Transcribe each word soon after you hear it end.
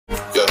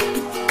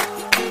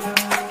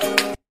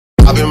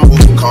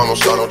don't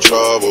start no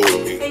trouble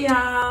with me. Hey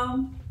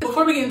y'all.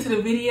 Before we get into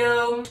the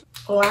video,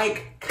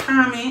 like,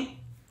 comment,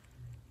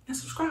 and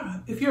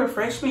subscribe. If you're a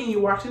freshman and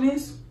you're watching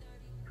this,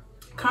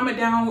 comment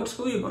down what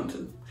school you're going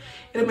to.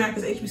 It'll be like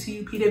this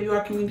HBCU,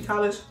 PWI Community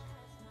College.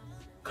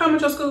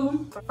 Comment your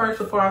school. First,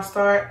 before I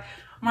start,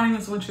 my name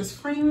is Wintress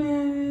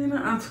Freeman.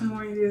 I'm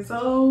 21 years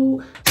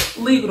old.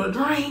 Legal to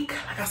drink,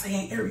 like I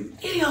say in every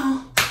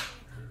video.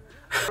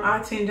 I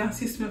attend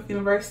Johnson Smith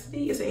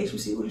University. It's an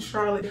HBCU in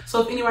Charlotte.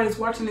 So if anybody's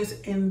watching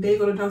this and they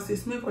go to Johnson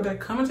Smith or they're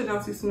coming to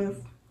Johnson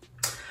Smith,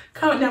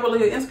 comment down below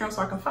your Instagram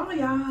so I can follow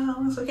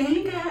y'all. So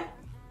hang out.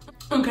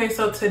 Okay,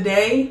 so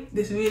today,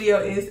 this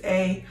video is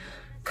a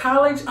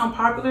college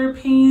unpopular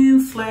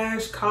opinion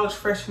 / college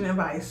freshman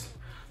advice.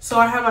 So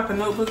I have like a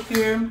notebook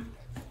here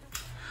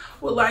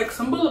with like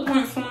some bullet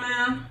points from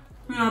there,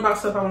 you know, about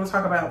stuff I want to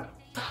talk about.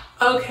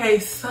 Okay,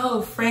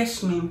 so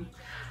freshmen.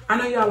 I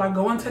know y'all are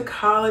going to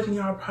college and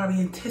y'all are probably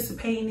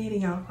anticipating it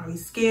and y'all are probably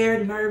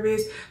scared,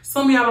 nervous.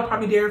 Some of y'all are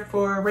probably there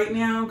for right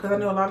now because I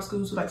know a lot of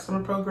schools do like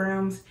summer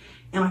programs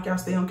and like y'all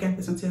stay on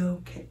campus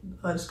until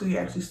the school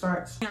year actually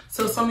starts.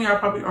 So some of y'all are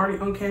probably already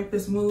on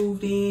campus,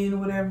 moved in,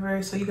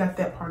 whatever. So you got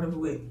that part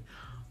of it.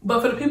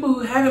 But for the people who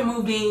haven't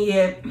moved in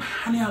yet,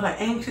 I know y'all are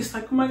anxious,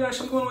 like, oh my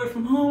gosh, I'm going away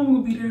from home. I'm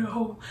gonna be there a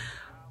whole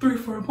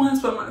 3-4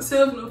 months by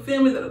myself, no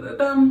family,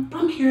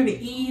 I'm here to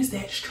ease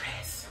that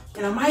stress.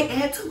 And I might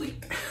add to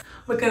it.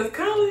 Because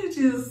college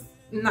is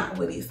not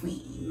what it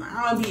seems.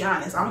 I'm gonna be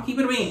honest, I'm gonna keep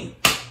it in.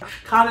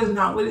 College is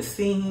not what it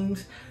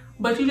seems,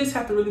 but you just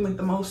have to really make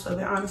the most of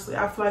it, honestly.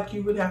 I feel like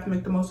you really have to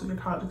make the most of your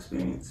college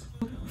experience.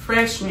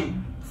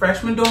 Freshman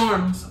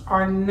dorms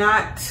are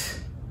not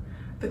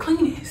the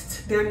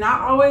cleanest. They're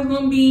not always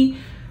gonna be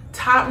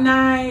top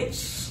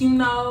notch, you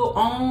know,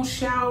 own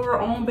shower,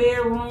 own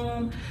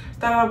bedroom,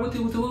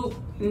 whoop.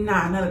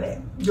 Nah, none of that.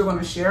 You're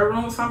gonna share a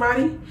room with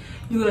somebody.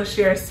 You're gonna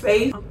share a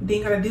space. Then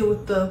you gotta deal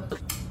with the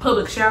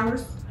public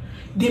showers.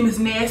 Them is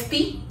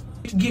nasty.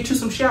 Get you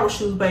some shower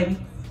shoes, baby,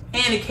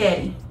 and a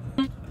caddy.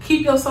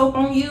 Keep your soap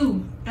on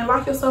you and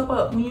lock yourself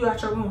up when you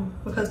out your room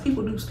because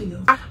people do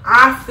steal.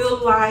 I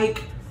feel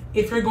like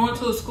if you're going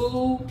to a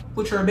school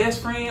with your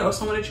best friend or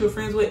someone that you were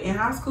friends with in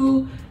high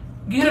school,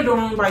 get a dorm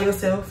room by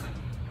yourself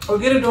or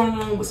get a dorm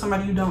room with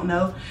somebody you don't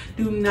know.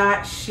 Do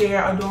not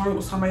share a dorm room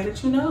with somebody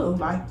that you know,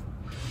 like,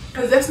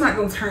 because that's not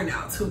gonna turn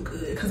out too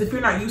good. Because if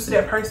you're not used to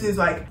that person's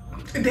like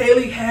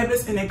daily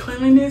habits and their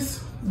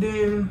cleanliness,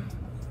 then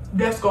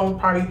that's gonna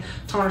probably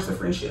tarnish the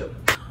friendship.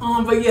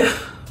 But yeah,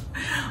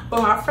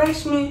 for my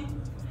freshmen,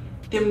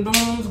 them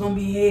dorms gonna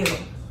be hell.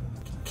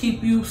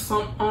 Keep you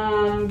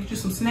some, get you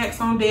some snacks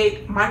on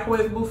deck,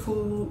 microwavable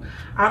food.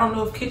 I don't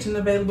know if kitchen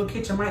available.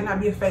 Kitchen might not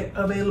be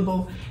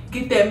available.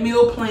 Get that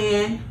meal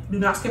plan. Do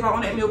not skip out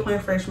on that meal plan,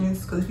 freshmen,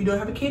 because if you don't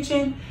have a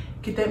kitchen,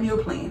 get that meal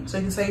plan so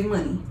you can save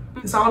money.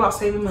 It's all about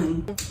saving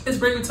money. This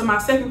brings me to my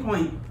second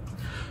point.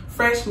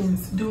 Freshmen,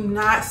 do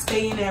not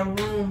stay in that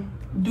room.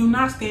 Do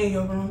not stay in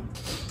your room.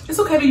 It's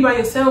okay to be by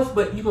yourself,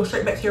 but you go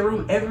straight back to your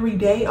room every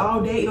day,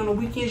 all day. And on the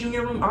weekends, you in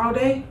your room all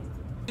day.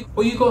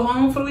 Or you go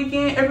home for the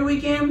weekend, every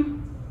weekend.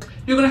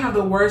 You're gonna have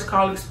the worst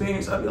college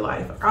experience of your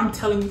life. I'm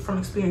telling you from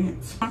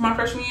experience. My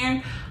freshman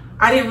year,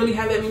 I didn't really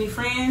have that many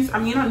friends. I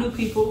mean, I knew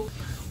people,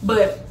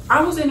 but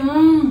I was in the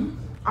room.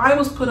 I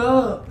was put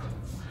up.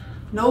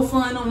 No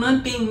fun, no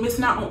nothing,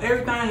 missing out on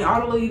everything,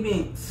 all the little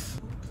events.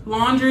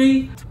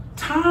 Laundry,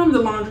 time the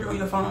laundry on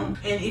your phone.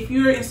 And if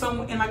you're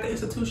in like an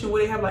institution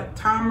where they have like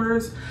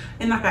timers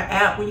and like an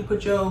app when you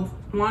put your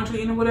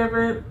laundry in or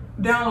whatever,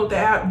 download the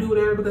app, do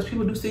whatever, because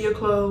people do steal your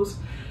clothes.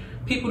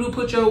 People do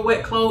put your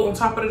wet clothes on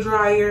top of the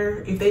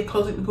dryer if they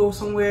close it to go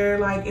somewhere.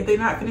 Like if they're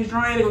not finished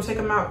drying, they're gonna take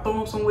them out, throw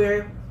them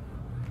somewhere.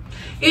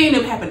 It ain't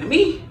never happened to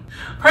me.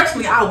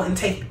 Personally, I wouldn't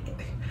take it.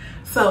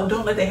 So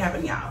don't let that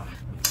happen, y'all.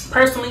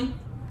 Personally,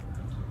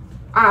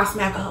 I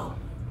smack a hoe.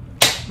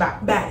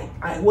 Bad it.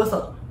 Alright, what's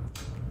up?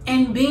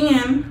 And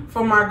then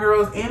for my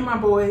girls and my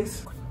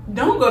boys,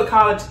 don't go to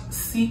college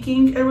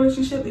seeking a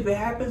relationship. If it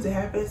happens, it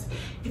happens.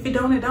 If it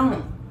don't, it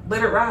don't.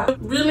 Let it ride.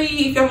 Really,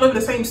 if y'all live in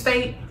the same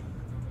state,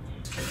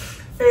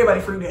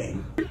 everybody free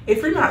game.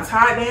 If you're not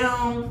tied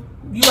down,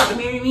 you about to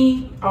marry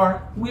me,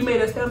 or we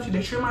made a establishment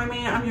that you're my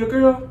man, I'm your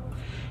girl,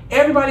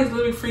 everybody's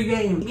literally free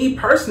game. Me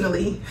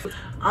personally,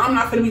 I'm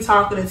not gonna be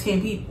talking to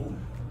 10 people.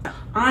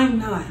 I'm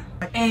not.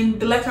 And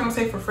the last time I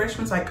say for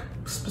freshmen, like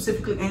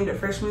specifically aimed at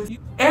freshmen,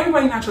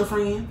 everybody not your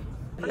friend.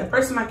 A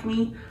person like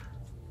me,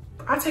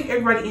 I take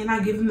everybody in,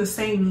 I give them the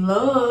same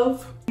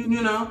love,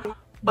 you know,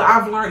 but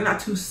I've learned not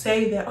to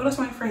say that, oh, that's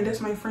my friend,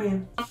 that's my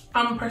friend.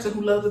 I'm a person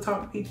who loves to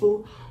talk to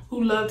people,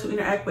 who love to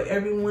interact with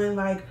everyone.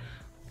 Like,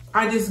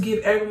 I just give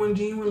everyone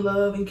genuine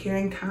love and care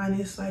and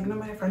kindness, like no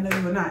matter if I know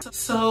you or not.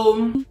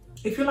 So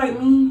if you're like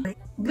me,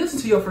 listen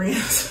to your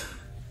friends.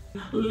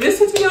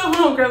 Listen to your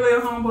homegirls or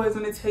your homeboys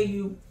when they tell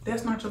you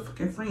that's not your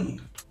fucking friend.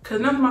 Cause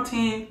 9 out of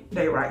 10,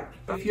 they right.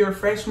 If you're a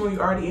freshman or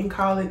you're already in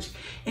college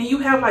and you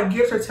have like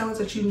gifts or talents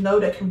that you know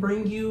that can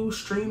bring you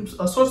streams,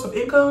 a source of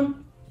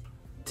income,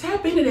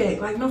 tap into that.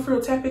 Like, no, for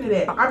real, tap into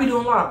that. I be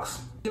doing locks.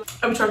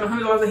 I be charging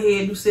 $100 a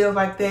head, do sales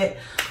like that.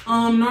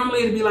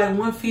 Normally it'd be like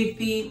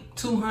 $150,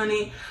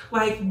 $200.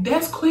 Like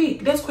that's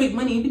quick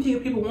money. If you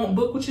think people won't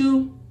book with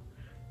you,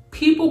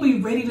 people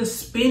be ready to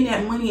spend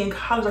that money in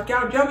college. Like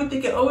y'all be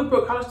thinking, oh, we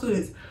broke college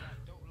students.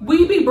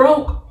 We be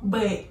broke,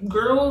 but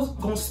girls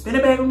gonna spend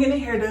a bag on getting their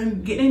hair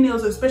done, getting their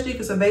nails, especially if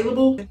it's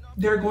available.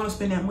 They're going to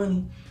spend that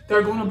money.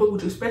 They're going to book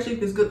with you, especially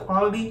if it's good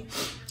quality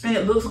and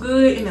it looks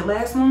good and it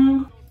lasts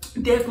long.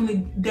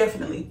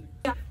 Definitely.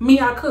 Me,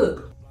 I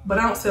cook, but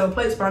I don't sell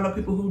plates, but I know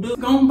people who do.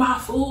 Gon' buy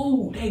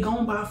food. They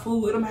gon' buy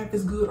food. It don't matter if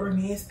it's good or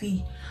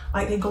nasty.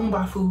 Like they gon'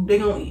 buy food. They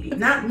gon' eat it.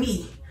 Not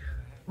me,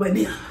 but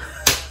them.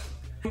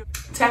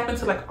 Tap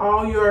into like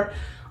all your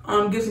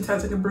gifts and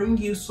talents that can bring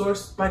you a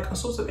source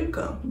of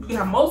income. You can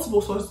have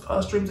multiple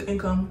streams of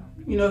income.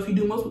 You know, if you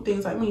do multiple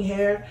things like me,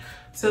 hair,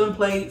 selling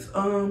plates.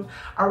 I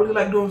really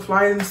like doing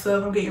flyers and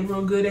stuff. I'm getting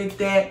real good at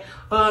that.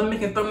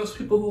 Making thumbnails for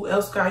people who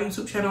else got a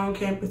YouTube channel on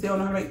campus. They don't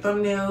know how to make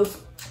thumbnails.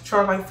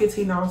 Charge like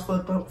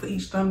 $15 for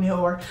each thumbnail,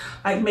 or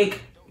like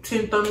make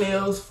 10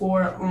 thumbnails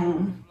for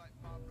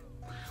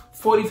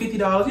 $40,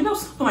 $50. You know,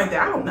 something like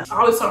that. I don't know.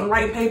 Always something,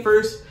 writing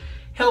papers,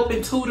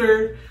 helping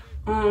tutor.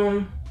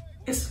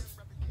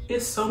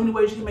 It's so many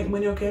ways you can make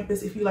money on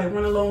campus if you like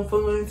run low on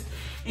funds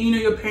and you know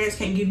your parents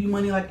can't give you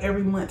money like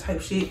every month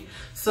type shit.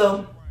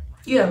 So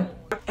yeah,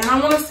 and I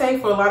want to say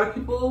for a lot of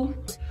people,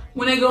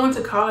 when they go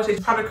into college, they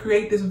try to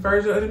create this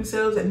version of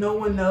themselves that no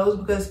one knows,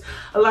 because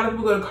a lot of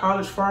people go to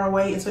college far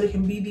away and so they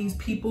can be these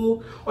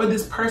people or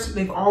this person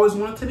they've always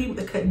wanted to be, but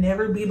they could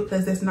never be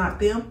because that's not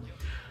them.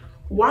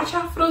 Watch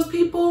out for those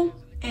people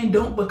and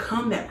don't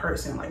become that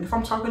person. Like if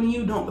I'm talking to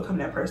you, don't become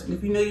that person.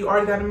 If you know you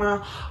already got in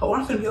mind, oh,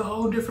 I'm finna be a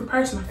whole different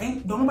person.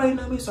 Like, don't nobody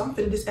know me, so I'm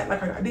finna just act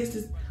like I got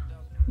this.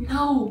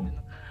 No.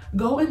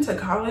 Go into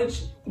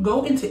college,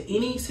 go into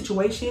any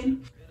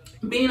situation,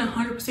 being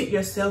 100%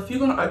 yourself. You're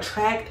gonna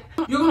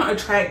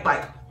attract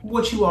like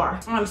what you are,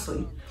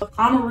 honestly.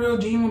 I'm a real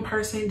genuine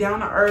person, down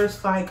to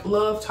earth, like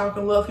love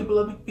talking, love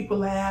people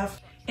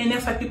laugh. And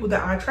that's like people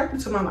that I attracted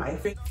to my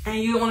life. And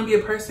you don't want to be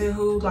a person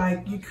who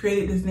like you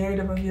created this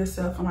narrative of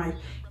yourself and like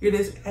you're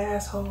this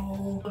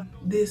asshole,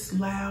 this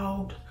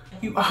loud,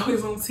 you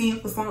always on 10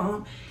 for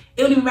something.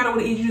 It don't even matter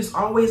what it is, you just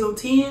always on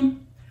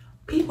 10.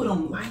 People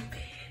don't like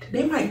that.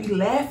 They might be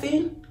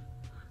laughing,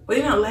 but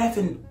they're not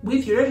laughing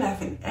with you, they're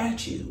laughing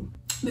at you.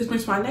 This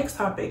brings to my next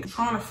topic,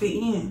 trying to fit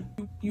in.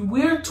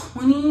 We're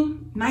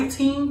 20,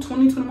 19,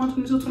 20, 21,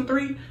 22,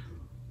 23.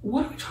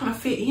 What are we trying to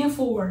fit in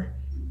for?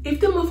 If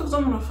them motherfuckers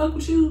don't wanna fuck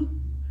with you,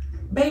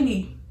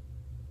 baby,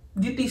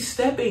 get these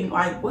stepping.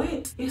 Like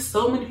what? There's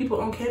so many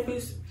people on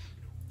campus.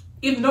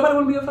 If nobody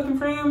wanna be a fucking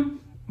friend,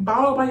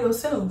 ball by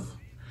yourself.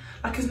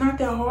 Like it's not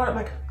that hard.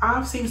 Like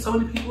I've seen so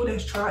many people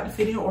that's tried to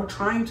fit in or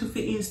trying to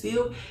fit in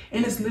still,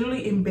 and it's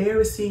literally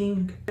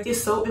embarrassing.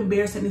 It's so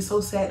embarrassing. It's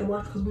so sad to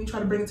watch, because when you try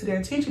to bring it to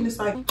their attention, it's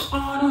like,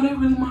 oh no, they're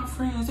really my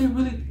friends. They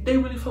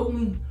really fuck with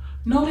me.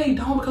 No, they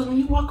don't, because when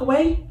you walk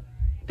away,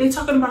 they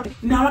talking about,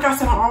 now I gotta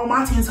sit on all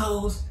my 10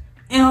 toes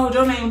and hold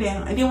your name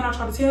down. And then when I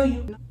try to tell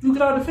you, you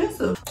get all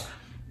defensive.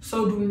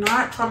 So do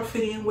not try to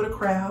fit in with a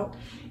crowd.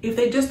 If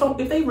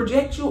they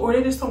reject you, or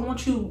they just don't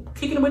want you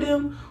kicking it with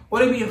them, or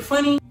they being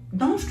funny,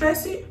 don't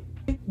stress it.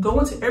 Go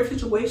into every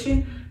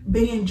situation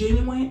being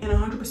genuine and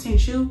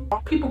 100% you.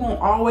 People gonna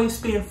always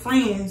spend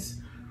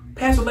friends,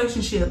 past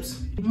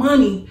relationships,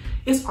 money.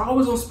 It's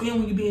always gonna spend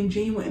when you being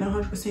genuine and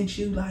 100%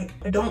 you.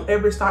 Like, don't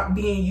ever stop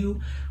being you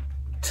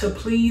to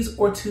please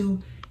or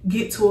to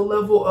get to a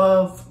level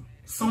of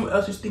someone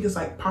else you think is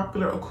like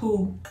popular or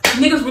cool.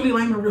 Niggas really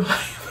lame in real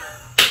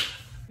life.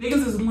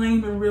 Niggas is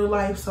lame in real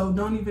life, so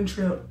don't even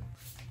trip.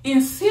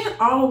 And send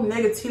all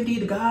negativity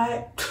to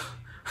God.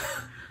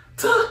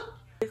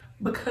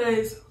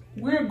 Because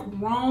we're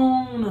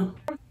grown.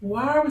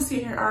 Why are we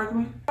sitting here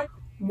arguing?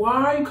 Why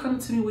are you coming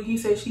to me with he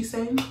said, she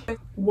said?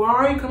 Why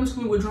are you coming to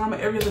me with drama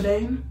every other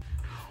day?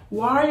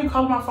 Why are you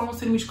calling my phone,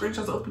 sending me screenshots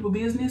of other people's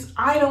business?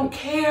 I don't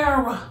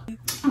care.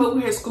 But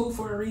we're at school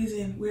for a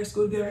reason. We're at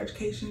school to get our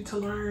education, to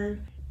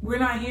learn. We're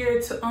not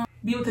here to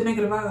be with the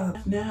negative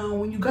vibes. Now,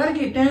 when you gotta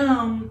get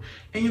down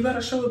and you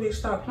gotta show a bitch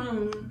stop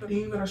playing with me, then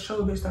you gotta show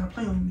a bitch stop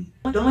playing with me.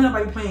 Don't let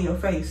nobody play in your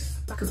face.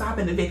 Because I've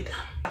been the victim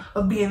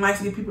of being nice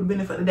to give people the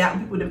benefit of the doubt,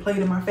 and people that played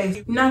in my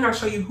face. Now I gotta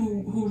show you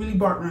who really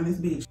barked around this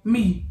bitch.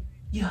 Me.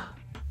 Yeah.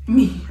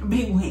 Me.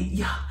 Big win.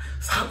 Yeah.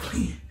 Stop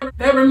playing.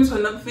 That brings me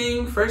to another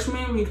thing.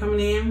 Freshman, when you're coming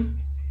in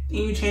and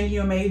you changing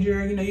your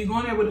major, you know, you're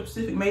going there with a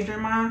specific major in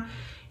mind,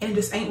 and it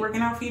just ain't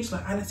working out for you. It's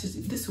like, this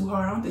is too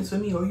hard. I don't think it's for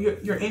me. Or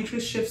your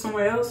interest shifts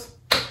somewhere else.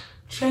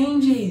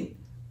 Change it.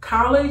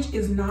 College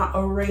is not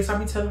a race. I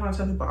be telling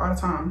people all the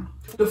time.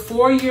 The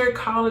 4-year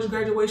college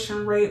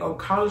graduation rate or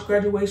college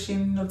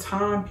graduation,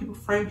 time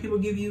people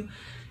give you,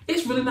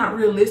 it's really not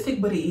realistic,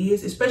 but it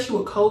is, especially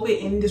with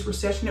COVID and this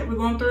recession that we're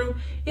going through.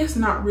 It's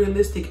not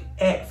realistic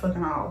at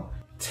fucking all.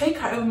 Take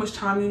however much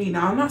time you need.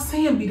 Now, I'm not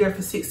saying be there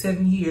for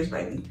 6-7 years,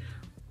 baby.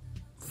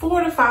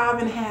 4 to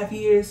 5.5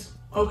 years.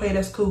 Okay,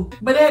 that's cool.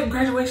 But that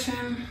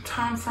graduation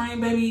time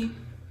frame, baby,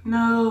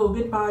 no,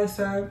 goodbye,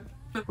 sir.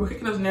 We're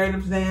kicking those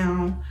narratives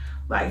down.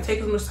 Like, take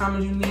as much time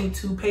as you need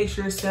to pace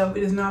yourself.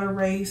 It is not a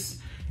race.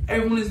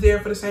 Everyone is there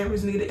for the same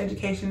reason, to get an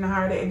education, to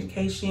higher their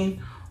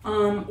education,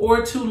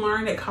 or to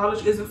learn that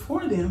college isn't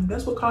for them.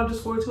 That's what college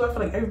is for too. I feel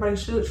like everybody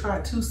should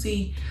try to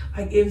see,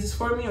 like, is this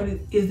for me or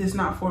is this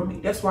not for me?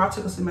 That's why I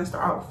took a semester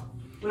off.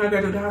 When I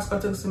graduated high school,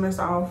 I took a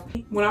semester off.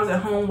 When I was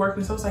at home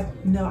working, so I was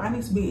like, no, I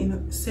need to be in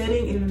a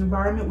setting, in an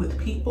environment with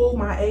people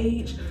my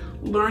age,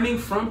 learning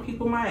from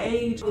people my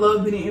age. I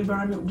love being in an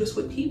environment just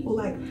with people.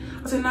 Like,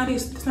 I said, no,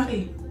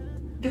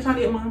 that's not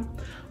it, Mom.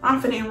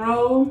 I'm finna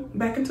enroll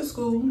back into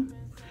school,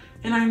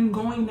 and I'm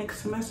going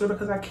next semester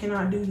because I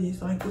cannot do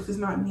this. Like, this is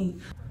not me.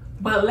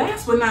 But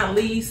last but not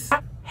least,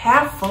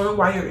 have fun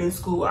while you're in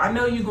school. I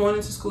know you're going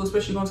into school,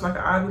 especially going to like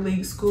an Ivy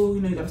League school.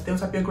 You know, you gotta stay on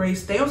top of your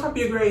grades. Stay on top of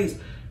your grades.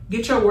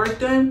 Get your work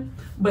done,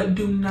 but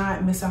do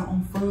not miss out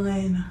on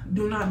fun.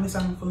 Do not miss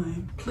out on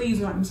fun. Please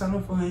do not miss out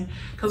on fun.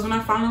 Because when I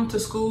finally went to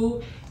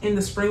school in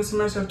the spring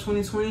semester of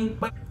 2020,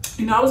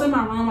 you know, I was in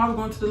my room. I was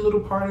going to the little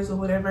parties or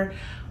whatever,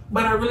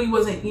 but I really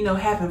wasn't, you know,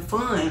 having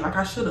fun like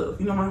I should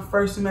have. You know, my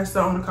first semester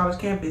on the college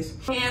campus.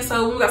 And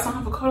so when we got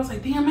something for college, I was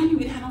like, damn, man, we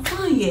didn't have no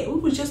fun yet. We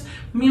was just,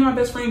 me and my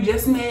best friend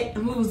just met,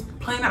 and we was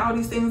planning out all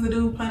these things to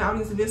do, planning out all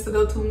these events to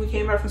go to when we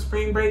came back from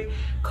spring break.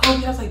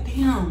 Kobe, I was like,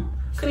 damn,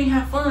 couldn't even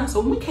have fun. So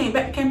when we came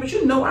back to campus,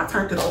 you know, I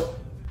turned it up.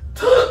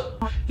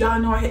 Y'all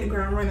know I hit the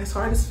ground running. So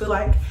I just feel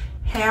like,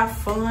 have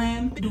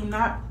fun. Do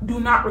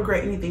not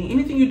regret anything.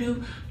 Anything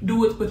you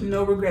do it with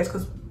no regrets.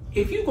 Because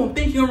if you gonna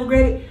think you're gonna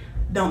regret it,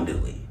 don't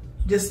do it.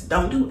 Just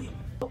don't do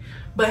it.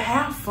 But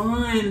have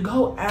fun.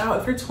 Go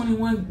out. If you're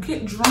 21,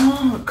 get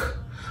drunk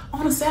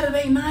on a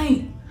Saturday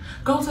night.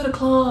 Go to the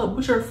club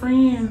with your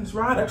friends.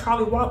 Ride a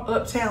trolley, walk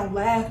uptown,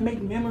 laugh,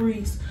 make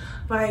memories.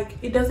 Like,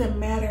 it doesn't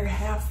matter.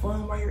 Have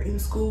fun while you're in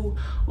school.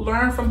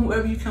 Learn from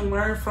whoever you can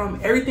learn from.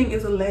 Everything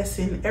is a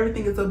lesson.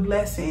 Everything is a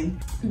blessing.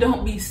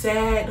 Don't be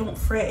sad. Don't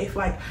fret if,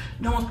 like,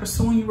 no one's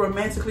pursuing you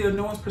romantically or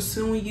no one's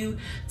pursuing you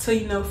to,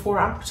 you know, for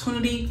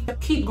opportunity.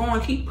 Keep going.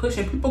 Keep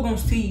pushing. People gonna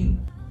see you.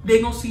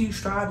 They're gonna see you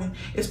striving.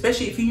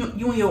 Especially if you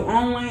in your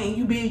own lane and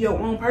you being your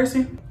own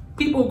person.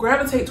 People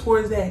gravitate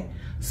towards that.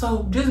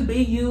 So just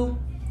be you.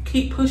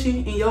 Keep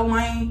pushing in your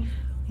lane.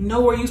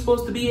 Know where you're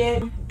supposed to be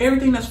at.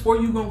 Everything that's for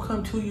you gonna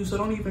come to you. So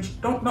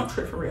don't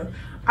trip for real.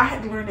 I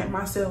had to learn that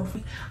myself.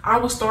 I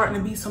was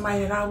starting to be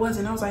somebody that I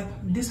wasn't. I was like,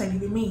 this ain't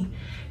even me.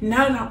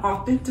 Now that I'm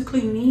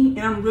authentically me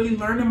and I'm really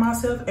learning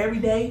myself every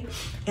day,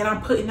 and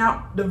I'm putting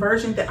out the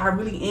version that I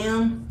really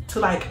am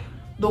to, like,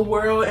 the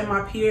world and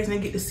my peers, and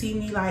they get to see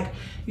me, like,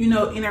 you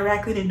know,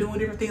 interacting and doing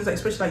different things, like,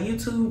 especially like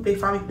YouTube, they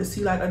finally get to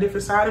see, like, a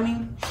different side of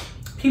me.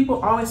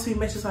 People always see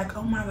messages like,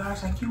 oh my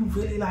gosh, like, you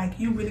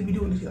really be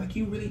doing this, like,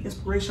 you really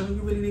inspirational,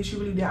 you really this, you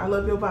really that. I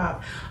love your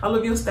vibe, I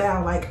love your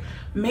style. Like,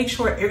 make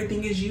sure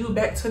everything is you.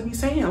 Back to me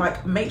saying,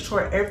 like, make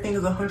sure everything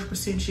is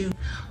 100% you.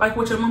 Like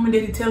what your mom and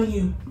daddy telling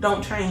you,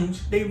 don't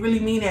change. They really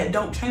mean that.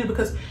 Don't change it,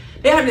 because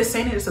they're not just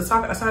saying it, it's a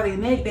socket outside their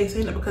neck. They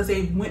saying it because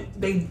they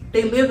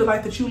live the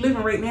life that you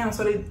living right now.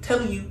 So they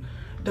telling you,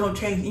 don't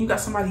change. And you got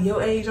somebody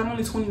your age. I'm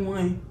only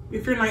 21.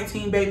 If you're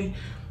 19, baby,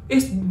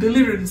 it's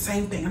literally the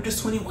same thing. I'm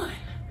just 21.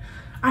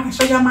 I can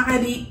show y'all my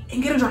ID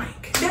and get a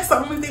drink. That's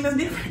the only thing that's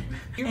different.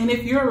 And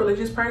if you're a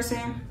religious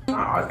person,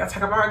 I always gotta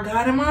talk about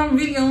God in my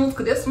videos,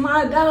 because that's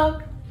my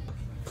dog.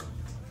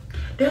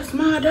 That's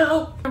my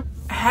dog.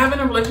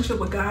 Having a relationship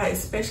with God,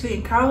 especially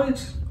in college,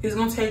 is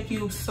gonna take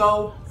you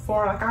so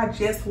far. Like, I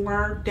just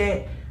learned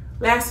that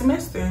last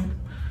semester,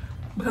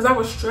 because I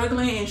was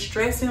struggling and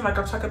stressing, like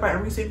I've talked about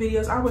in recent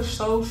videos. I was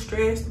so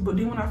stressed, but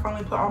then when I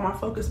finally put all my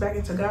focus back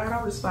into God,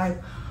 I was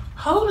like,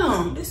 hold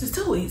on, this is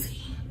too easy.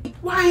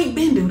 Why I ain't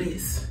been do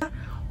this?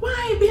 Why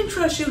I ain't been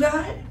trust you,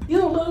 God? You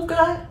don't love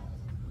God?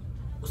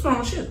 What's wrong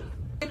with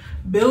you?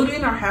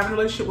 Building or having a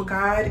relationship with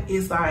God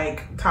is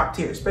like top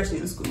tier, especially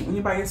in school. When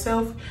you're by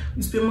yourself,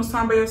 you spend most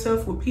time by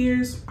yourself with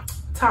peers,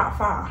 top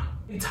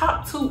 5.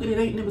 Top 2, and it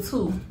ain't number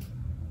 2.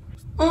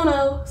 Oh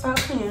no, stop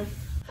playing.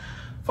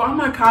 For all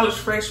my college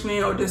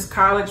freshmen or just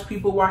college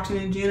people watching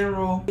in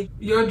general,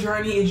 your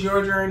journey is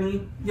your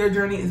journey. Your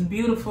journey is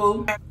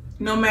beautiful.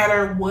 No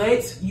matter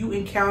what you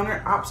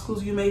encounter,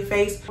 obstacles you may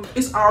face,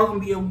 it's always gonna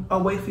be a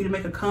way for you to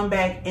make a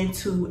comeback and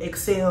to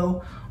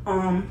excel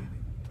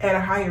at a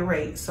higher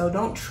rate. So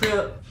don't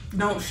trip,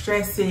 don't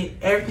stress it.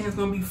 Everything is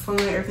gonna be fun,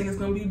 everything is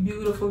gonna be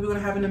beautiful. We're gonna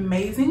have an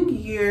amazing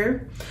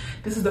year.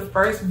 This is the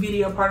first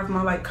video, part of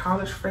my, like,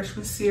 college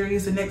freshman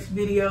series. The next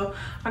video,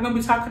 I'm gonna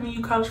be talking to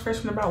you college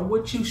freshmen about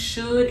what you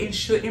should and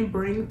shouldn't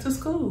bring to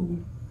school.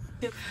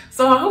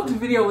 So I hope the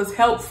video was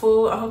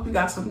helpful. I hope you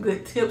got some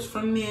good tips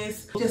from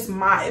this. Just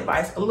my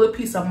advice, a little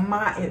piece of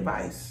my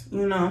advice,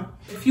 you know.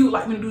 If you would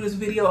like me to do this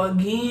video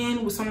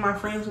again with some of my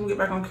friends when we get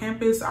back on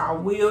campus, I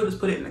will. Just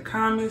put it in the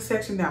comment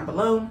section down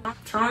below.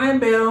 Turn on that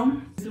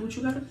bell. Do what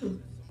you gotta do.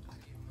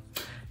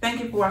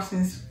 Thank you for watching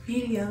this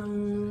video,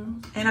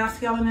 and I'll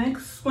see y'all in the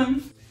next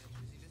one.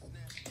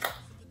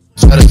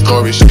 Tell the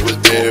story, she was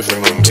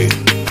different with me.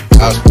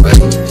 God's plan,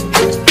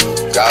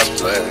 God's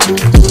plan.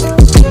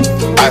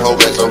 I hope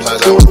that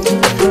sometimes I won't.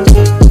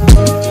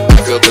 I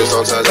feel good,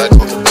 sometimes I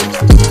don't.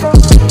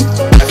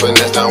 I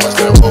finesse down what's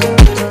gonna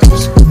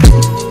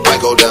won't.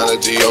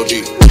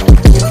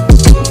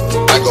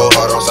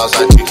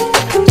 Southside.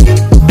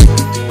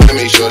 Let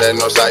me show that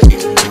no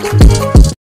side.